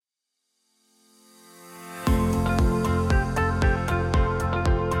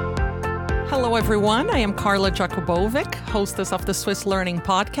Hello, everyone. I am Carla Jakubovic, hostess of the Swiss Learning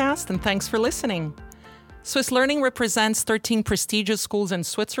Podcast, and thanks for listening. Swiss Learning represents 13 prestigious schools in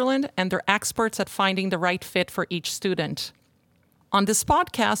Switzerland, and they're experts at finding the right fit for each student. On this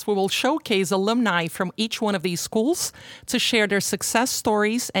podcast, we will showcase alumni from each one of these schools to share their success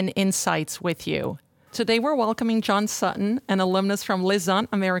stories and insights with you. Today, we're welcoming John Sutton, an alumnus from Leysin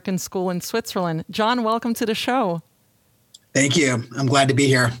American School in Switzerland. John, welcome to the show. Thank you. I'm glad to be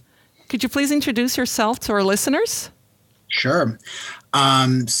here. Could you please introduce yourself to our listeners? Sure.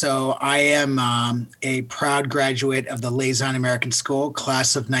 So I am a proud graduate of the Leysin American School,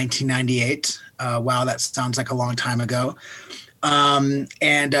 class of 1998. Wow, that sounds like a long time ago.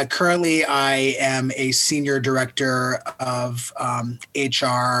 And currently I am a senior director of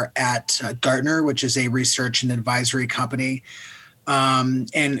HR at Gartner, which is a research and advisory company.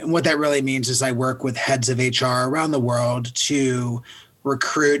 And what that really means is I work with heads of HR around the world to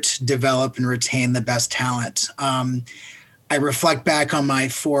recruit, develop, and retain the best talent. I reflect back on my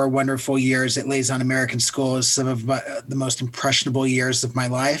 4 wonderful years at Leysin American School as some of the most impressionable years of my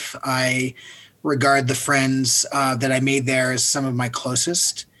life. I regard the friends that I made there as some of my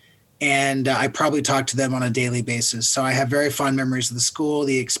closest, and I probably talk to them on a daily basis. So I have very fond memories of the school,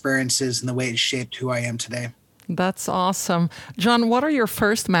 the experiences, and the way it shaped who I am today. That's awesome. John, what are your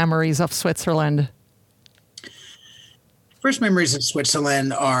first memories of Switzerland? First memories of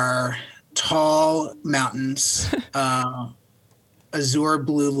Switzerland are tall mountains, azure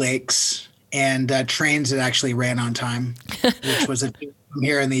blue lakes, and trains that actually ran on time, which was a thing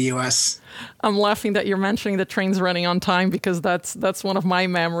here in the U.S. I'm laughing that you're mentioning the trains running on time because that's one of my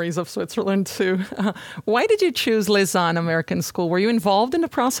memories of Switzerland too. Why did you choose Leysin American School? Were you involved in the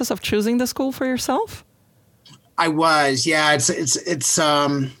process of choosing the school for yourself? I was, yeah.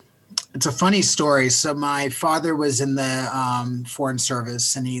 It's a funny story. So my father was in the Foreign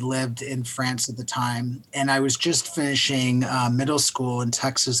Service, and he lived in France at the time. And I was just finishing middle school in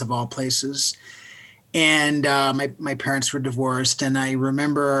Texas, of all places. And my parents were divorced. And I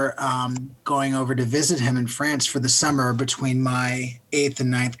remember going over to visit him in France for the summer between my 8th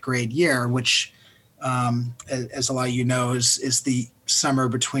and 9th grade year, which, as a lot of you know, is the summer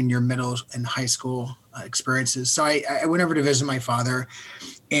between your middle and high school experiences. So I went over to visit my father,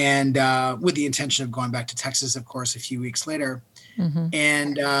 and with the intention of going back to Texas, of course, a few weeks later. Mm-hmm.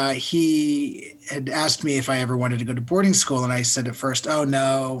 And he had asked me if I ever wanted to go to boarding school. And I said at first, oh,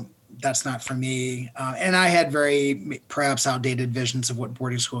 no, that's not for me. And I had very perhaps outdated visions of what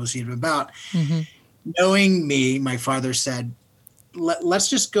boarding school was even about. Mm-hmm. Knowing me, my father said, let's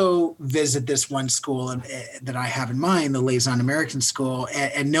just go visit this one school that I have in mind, the Leysin American School.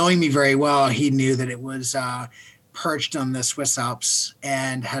 And knowing me very well, he knew that it was perched on the Swiss Alps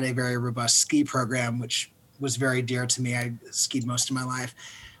and had a very robust ski program, which was very dear to me. I skied most of my life.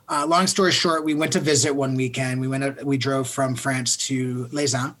 Long story short, we went to visit one weekend. We drove from France to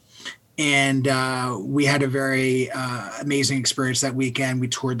Leysin, and we had a very amazing experience that weekend. We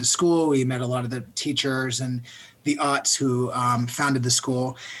toured the school. We met a lot of the teachers and the aughts who founded the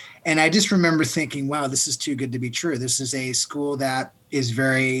school. And I just remember thinking, wow, this is too good to be true. This is a school that is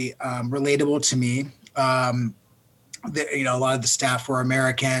very relatable to me. A lot of the staff were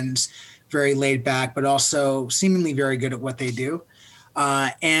Americans, very laid back, but also seemingly very good at what they do.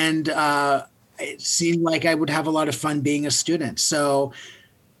 And it seemed like I would have a lot of fun being a student. So,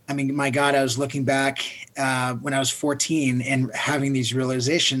 I mean, my God, I was looking back when I was 14 and having these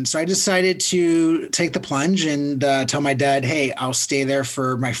realizations. So I decided to take the plunge and tell my dad, hey, I'll stay there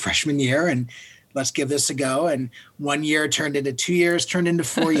for my freshman year and let's give this a go. And 1 year turned into 2 years, turned into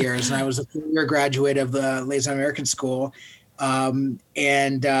 4 years. And I was a 4-year graduate of the Leysin American School. Again,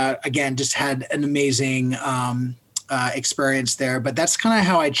 just had an amazing experience there. But that's kind of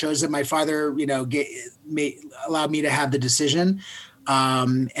how I chose it. My father, allowed me to have the decision.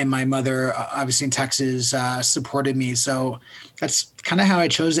 And my mother, obviously in Texas, supported me. So that's kind of how I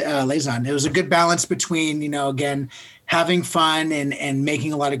chose Leysin. It was a good balance between, again, having fun and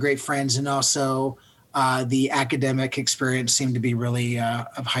making a lot of great friends. And also the academic experience seemed to be really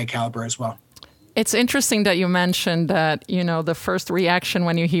of high caliber as well. It's interesting that you mentioned that, the first reaction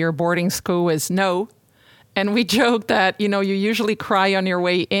when you hear boarding school is no. And we joke that, you usually cry on your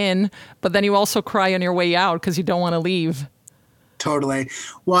way in, but then you also cry on your way out because you don't want to leave. Totally.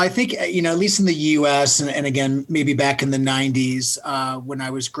 Well, I think, at least in the U.S. and again, maybe back in the 90s when I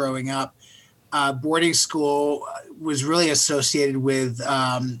was growing up, boarding school was really associated with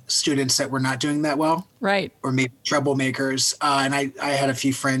students that were not doing that well. Right. Or maybe troublemakers. And I had a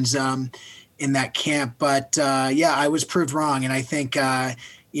few friends in that camp. But I was proved wrong. And I think,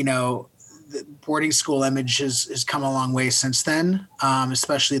 the boarding school image has come a long way since then,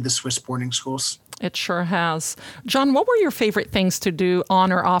 especially the Swiss boarding schools. It sure has. John, what were your favorite things to do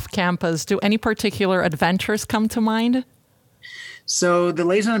on or off campus? Do any particular adventures come to mind? So the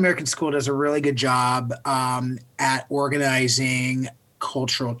Leysin American School does a really good job at organizing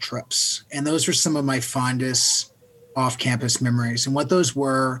cultural trips. And those are some of my fondest off-campus memories. And what those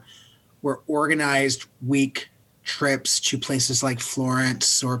were organized week trips to places like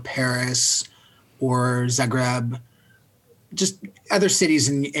Florence or Paris or Zagreb, just other cities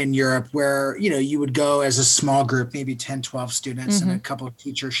in Europe where, you would go as a small group, maybe 10, 12 students and a couple of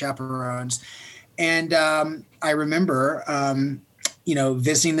teacher chaperones. And I remember,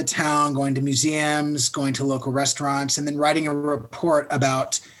 visiting the town, going to museums, going to local restaurants, and then writing a report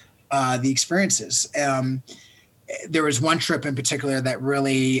about the experiences. There was one trip in particular that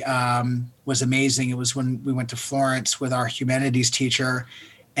really was amazing. It was when we went to Florence with our humanities teacher,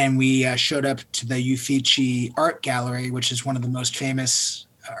 and we showed up to the Uffizi Art Gallery, which is one of the most famous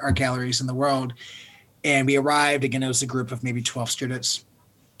art galleries in the world. And we arrived, again, it was a group of maybe 12 students.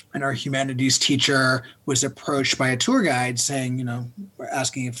 And our humanities teacher was approached by a tour guide saying,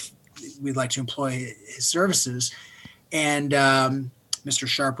 asking if we'd like to employ his services. And Mr.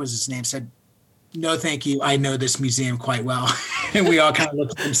 Sharp was his name, said, "No, thank you. I know this museum quite well." And we all kind of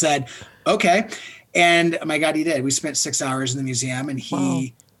looked at him and said, "Okay." And my God, he did. We spent 6 hours in the museum, and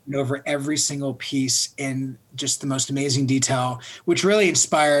he went over every single piece in just the most amazing detail, which really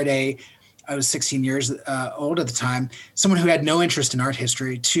inspired I was 16 years old at the time, someone who had no interest in art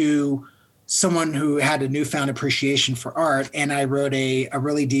history to someone who had a newfound appreciation for art. And I wrote a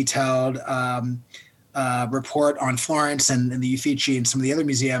really detailed report on Florence and the Uffizi and some of the other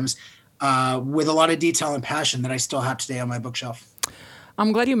museums with a lot of detail and passion that I still have today on my bookshelf.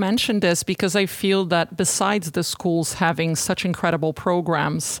 I'm glad you mentioned this because I feel that besides the schools having such incredible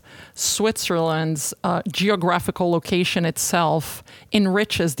programs, Switzerland's geographical location itself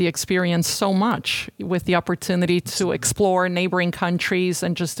enriches the experience so much with the opportunity to explore neighboring countries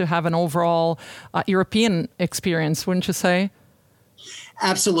and just to have an overall European experience, wouldn't you say?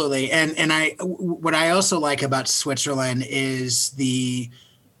 Absolutely. And what I also like about Switzerland is the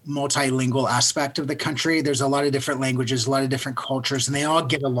multilingual aspect of the country. There's a lot of different languages, a lot of different cultures, and they all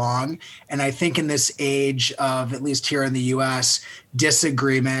get along. And I think in this age of, at least here in the US,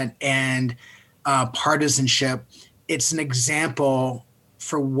 disagreement and partisanship, it's an example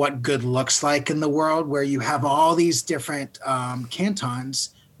for what good looks like in the world, where you have all these different cantons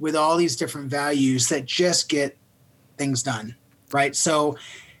with all these different values that just get things done, right? So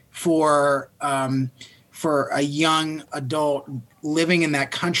for a young adult living in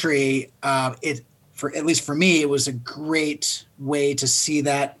that country, at least for me, it was a great way to see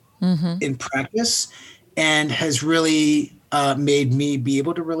that in practice, and has really made me be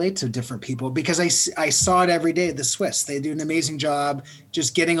able to relate to different people, because I saw it every day. The Swiss, they do an amazing job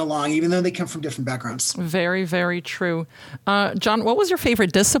just getting along, even though they come from different backgrounds. Very, very true. John, what was your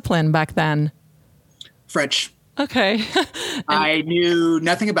favorite discipline back then? French. Okay. I knew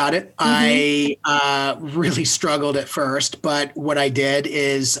nothing about it. I really struggled at first, but what I did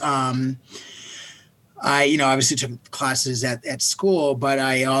is I obviously took classes at school, but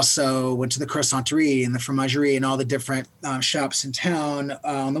I also went to the croissanterie and the fromagerie and all the different shops in town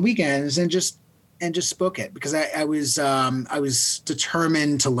on the weekends and just spoke it, because I was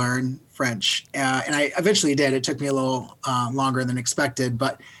determined to learn French, and I eventually did. It took me a little longer than expected,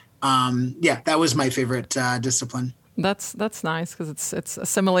 but that was my favorite discipline. That's nice, because it's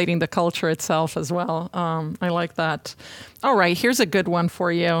assimilating the culture itself as well. I like that. All right, here's a good one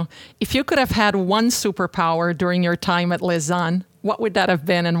for you. If you could have had one superpower during your time at Leysin, what would that have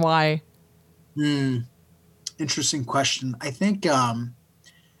been and why? Interesting question. I think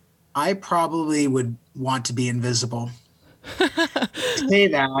I probably would want to be invisible. I say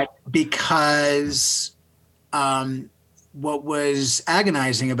that because what was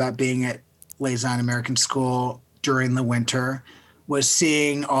agonizing about being at Leysin American School during the winter was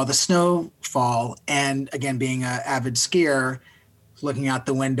seeing all the snow fall, and again, being an avid skier, looking out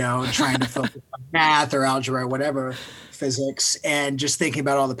the window and trying to focus on math or algebra or whatever, physics, and just thinking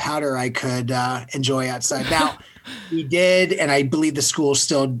about all the powder I could enjoy outside. Now, we did, and I believe the school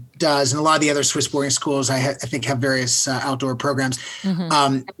still does, and a lot of the other Swiss boarding schools, I think, have various outdoor programs.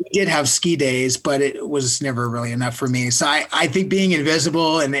 We did have ski days, but it was never really enough for me. So I think being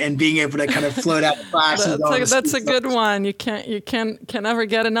invisible and being able to kind of float out the class. That's a good one. You can never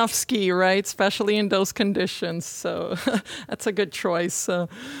get enough ski, right? Especially in those conditions. So that's a good choice. So,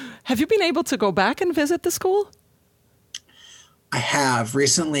 have you been able to go back and visit the school? I have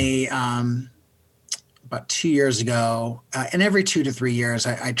recently. about 2 years ago. And every 2 to 3 years,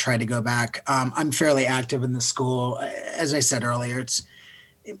 I try to go back. I'm fairly active in the school. As I said earlier,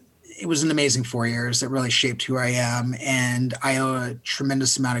 it was an amazing 4 years that really shaped who I am. And I owe a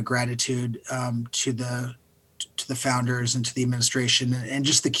tremendous amount of gratitude to the founders and to the administration and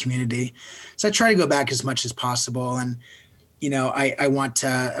just the community. So I try to go back as much as possible. And, I want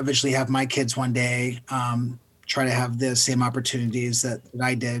to eventually have my kids one day try to have the same opportunities that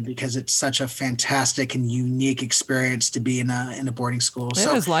I did, because it's such a fantastic and unique experience to be in a boarding school. It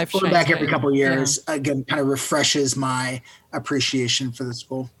So is life-changing. going back every couple of years, again, kind of refreshes my appreciation for the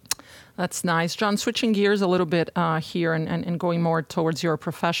school. That's nice. John, switching gears a little bit here and going more towards your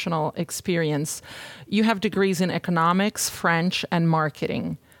professional experience. You have degrees in economics, French, and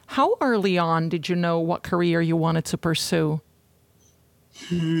marketing. How early on did you know what career you wanted to pursue?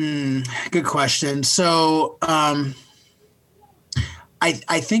 Good question. So I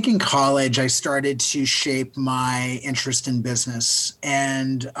think in college, I started to shape my interest in business.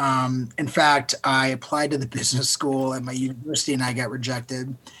 And in fact, I applied to the business school at my university and I got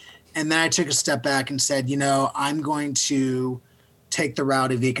rejected. And then I took a step back and said, I'm going to take the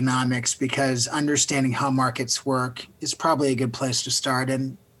route of economics, because understanding how markets work is probably a good place to start.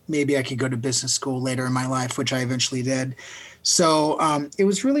 And maybe I could go to business school later in my life, which I eventually did. So it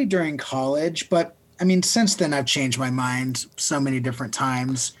was really during college. But I mean, since then, I've changed my mind so many different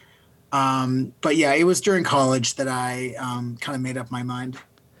times. But yeah, it was during college that I kind of made up my mind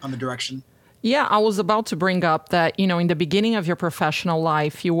on the direction. Yeah, I was about to bring up that, in the beginning of your professional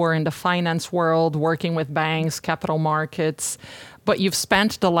life, you were in the finance world, working with banks, capital markets, but you've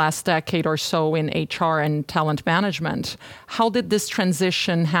spent the last decade or so in HR and talent management. How did this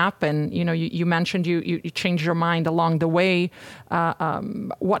transition happen? You mentioned you changed your mind along the way.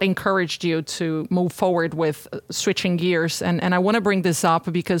 What encouraged you to move forward with switching gears? And I want to bring this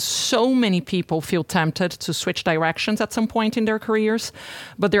up because so many people feel tempted to switch directions at some point in their careers,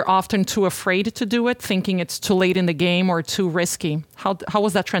 but they're often too afraid to do it, thinking it's too late in the game or too risky. How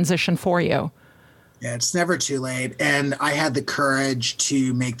was that transition for you? Yeah, it's never too late. And I had the courage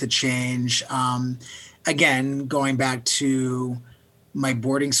to make the change. Again, going back to my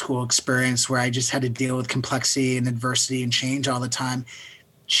boarding school experience where I just had to deal with complexity and adversity and change all the time.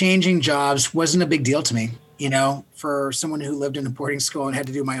 Changing jobs wasn't a big deal to me, for someone who lived in a boarding school and had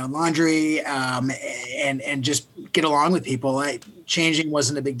to do my own laundry and just get along with people. Changing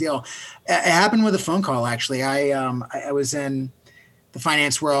wasn't a big deal. It happened with a phone call, actually. I was in the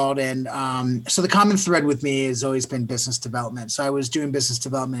finance world. And so the common thread with me has always been business development. So I was doing business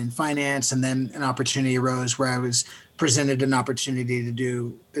development in finance, and then an opportunity arose where I was presented an opportunity to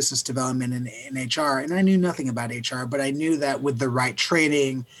do business development in HR. And I knew nothing about HR, but I knew that with the right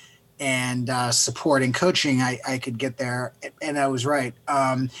training and support and coaching, I could get there. And I was right.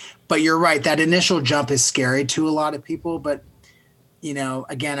 But you're right. That initial jump is scary to a lot of people, but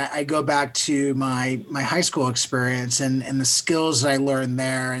again, I go back to my high school experience and the skills that I learned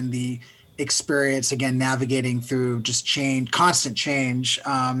there, and the experience, again, navigating through just constant change,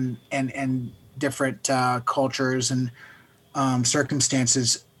 and different cultures and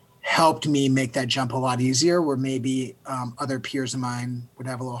circumstances helped me make that jump a lot easier, where maybe other peers of mine would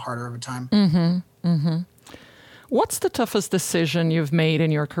have a little harder of a time. Mm-hmm. Mm-hmm. What's the toughest decision you've made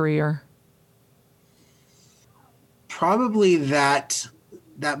in your career? Probably that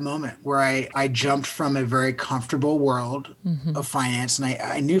moment where I jumped from a very comfortable world of finance, and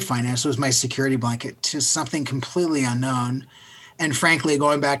I knew finance was my security blanket, to something completely unknown. And frankly,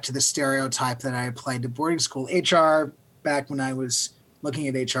 going back to the stereotype that I applied to boarding school, HR, back when I was looking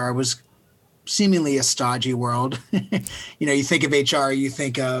at HR, was seemingly a stodgy world. You think of HR, you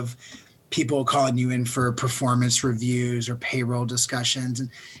think of people calling you in for performance reviews or payroll discussions.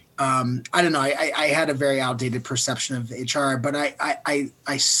 And I don't know. I had a very outdated perception of HR, but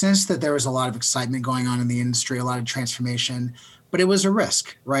I sensed that there was a lot of excitement going on in the industry, a lot of transformation, but it was a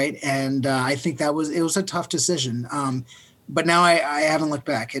risk, right? And I think it was a tough decision. But now I haven't looked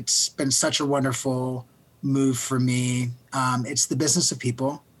back. It's been such a wonderful move for me. It's the business of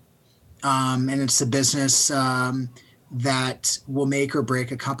people, and it's the business that will make or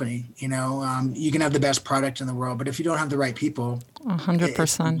break a company. You can have the best product in the world, but if you don't have the right people,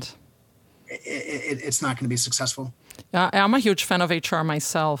 100%, it's not going to be successful. I'm a huge fan of HR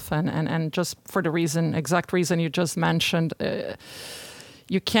myself, and just for the exact reason you just mentioned,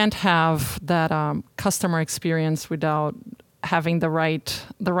 you can't have that customer experience without having the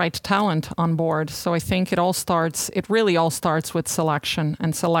right talent on board. So I think it really all starts with selection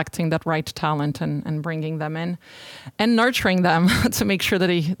and selecting that right talent and bringing them in and nurturing them to make sure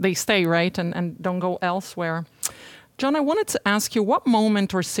that they stay, right, and don't go elsewhere. John, I wanted to ask you, what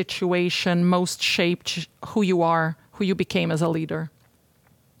moment or situation most shaped who you are, who you became as a leader?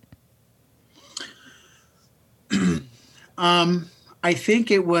 I think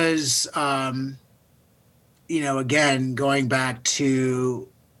it was, again, going back to,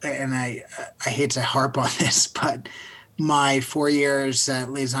 and I hate to harp on this, but my 4 years at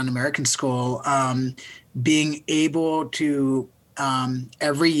Leysin American School, being able to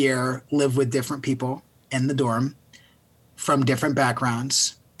every year live with different people in the dorm from different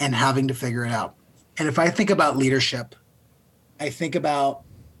backgrounds and having to figure it out. And if I think about leadership, I think about,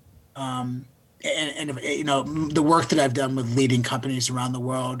 the work that I've done with leading companies around the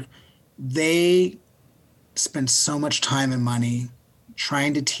world, they spend so much time and money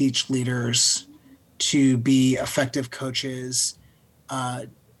trying to teach leaders to be effective coaches,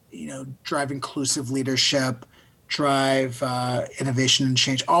 drive inclusive leadership, drive innovation and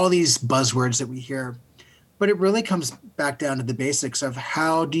change, all these buzzwords that we hear. But it really comes back down to the basics of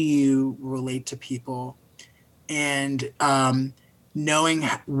how do you relate to people and knowing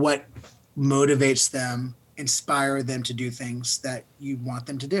what motivates them, inspire them to do things that you want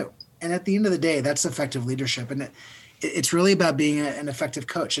them to do. And at the end of the day, that's effective leadership. And it's really about being an effective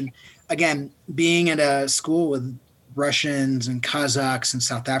coach. And again, being at a school with Russians and Kazakhs and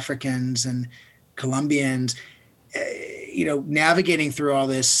South Africans and Colombians, navigating through all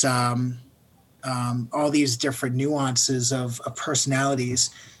this, all these different nuances of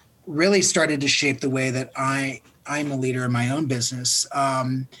personalities really started to shape the way that I'm a leader in my own business.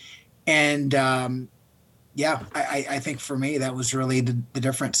 I think for me, that was really the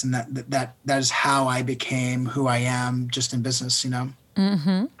difference. And that is how I became who I am just in business,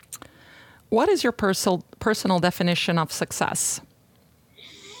 Mm-hmm. What is your personal definition of success?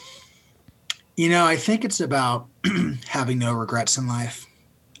 I think it's about having no regrets in life.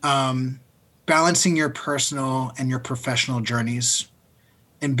 Balancing your personal and your professional journeys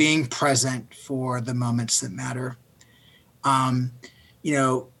and being present for the moments that matter.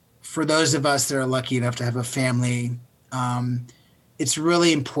 For those of us that are lucky enough to have a family, it's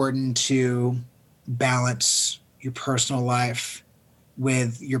really important to balance your personal life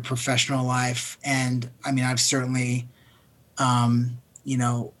with your professional life. And I've certainly,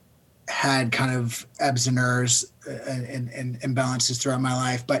 had kind of ebbs and errs and imbalances throughout my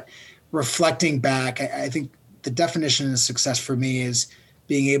life. But reflecting back, I think the definition of success for me is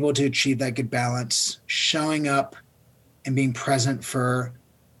being able to achieve that good balance, showing up and being present for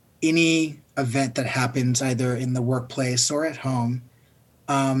any event that happens either in the workplace or at home.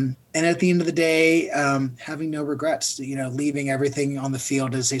 And at the end of the day, having no regrets, leaving everything on the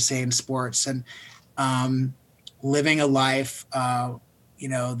field, as they say in sports, and living a life, that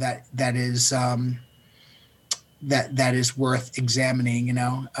is worth examining.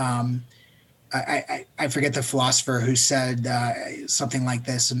 I forget the philosopher who said something like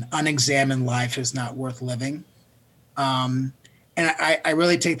this: an unexamined life is not worth living. And I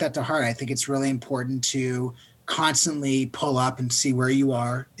really take that to heart. I think it's really important to constantly pull up and see where you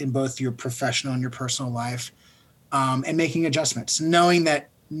are in both your professional and your personal life, and making adjustments, knowing that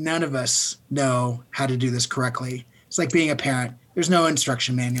none of us know how to do this correctly. It's like being a parent. There's no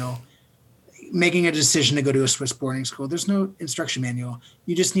instruction manual. Making a decision to go to a Swiss boarding school, there's no instruction manual.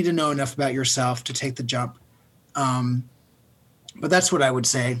 You just need to know enough about yourself to take the jump. But that's what I would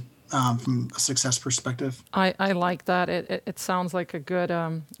say from a success perspective. I like that. It sounds like a good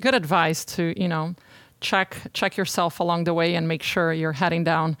advice to, check yourself along the way and make sure you're heading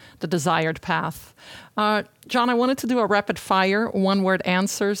down the desired path. John, I wanted to do a rapid fire one-word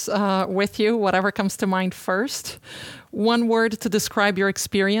answers with you, whatever comes to mind first. One word to describe your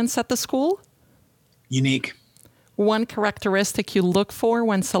experience at the school? Unique. One characteristic you look for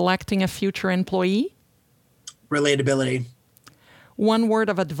when selecting a future employee? Relatability. One word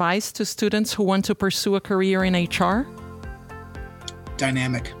of advice to students who want to pursue a career in HR?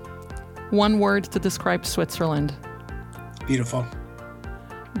 Dynamic. One word to describe Switzerland? Beautiful.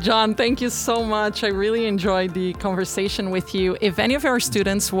 John, thank you so much. I really enjoyed the conversation with you. If any of our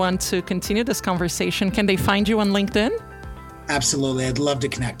students want to continue this conversation, can they find you on LinkedIn? Absolutely. I'd love to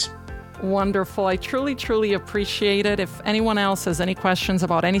connect. Wonderful. I truly, truly appreciate it. If anyone else has any questions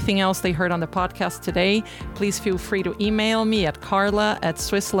about anything else they heard on the podcast today, please feel free to email me at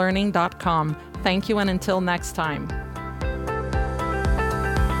carla@swisslearning.com. Thank you, and until next time.